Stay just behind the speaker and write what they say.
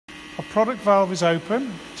Our product valve is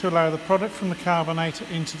open to allow the product from the carbonator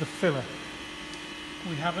into the filler.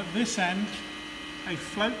 We have at this end a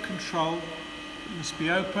float control that must be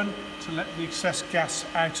open to let the excess gas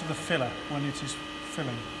out of the filler when it is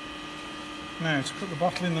filling. Now, to put the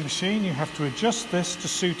bottle in the machine, you have to adjust this to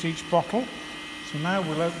suit each bottle. So now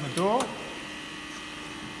we'll open the door,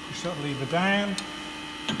 push that lever down,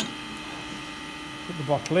 put the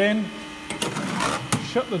bottle in,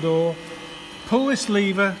 shut the door, pull this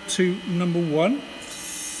lever to number 1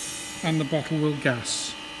 and the bottle will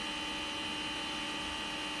gas.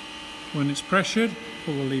 When it's pressured,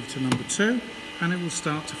 pull the lever to number 2 and it will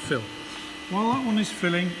start to fill. While that one is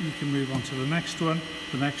filling, you can move on to the next one,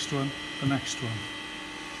 the next one, the next one.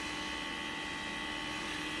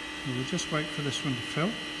 We'll just wait for this one to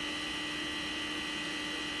fill.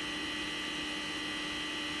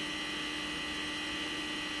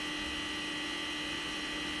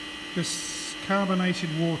 This carbonated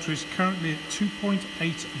water is currently at 2.8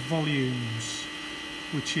 volumes,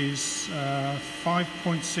 which is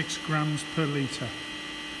 5.6 grams per litre.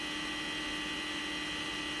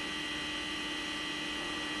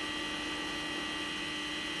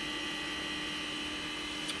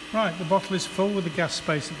 Right, the bottle is full with the gas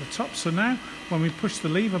space at the top, so now when we push the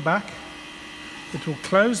lever back, it will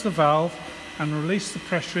close the valve and release the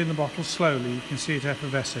pressure in the bottle slowly. You can see it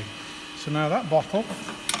effervescing. So now that bottle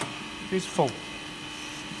is full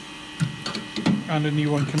and a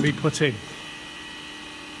new one can be put in.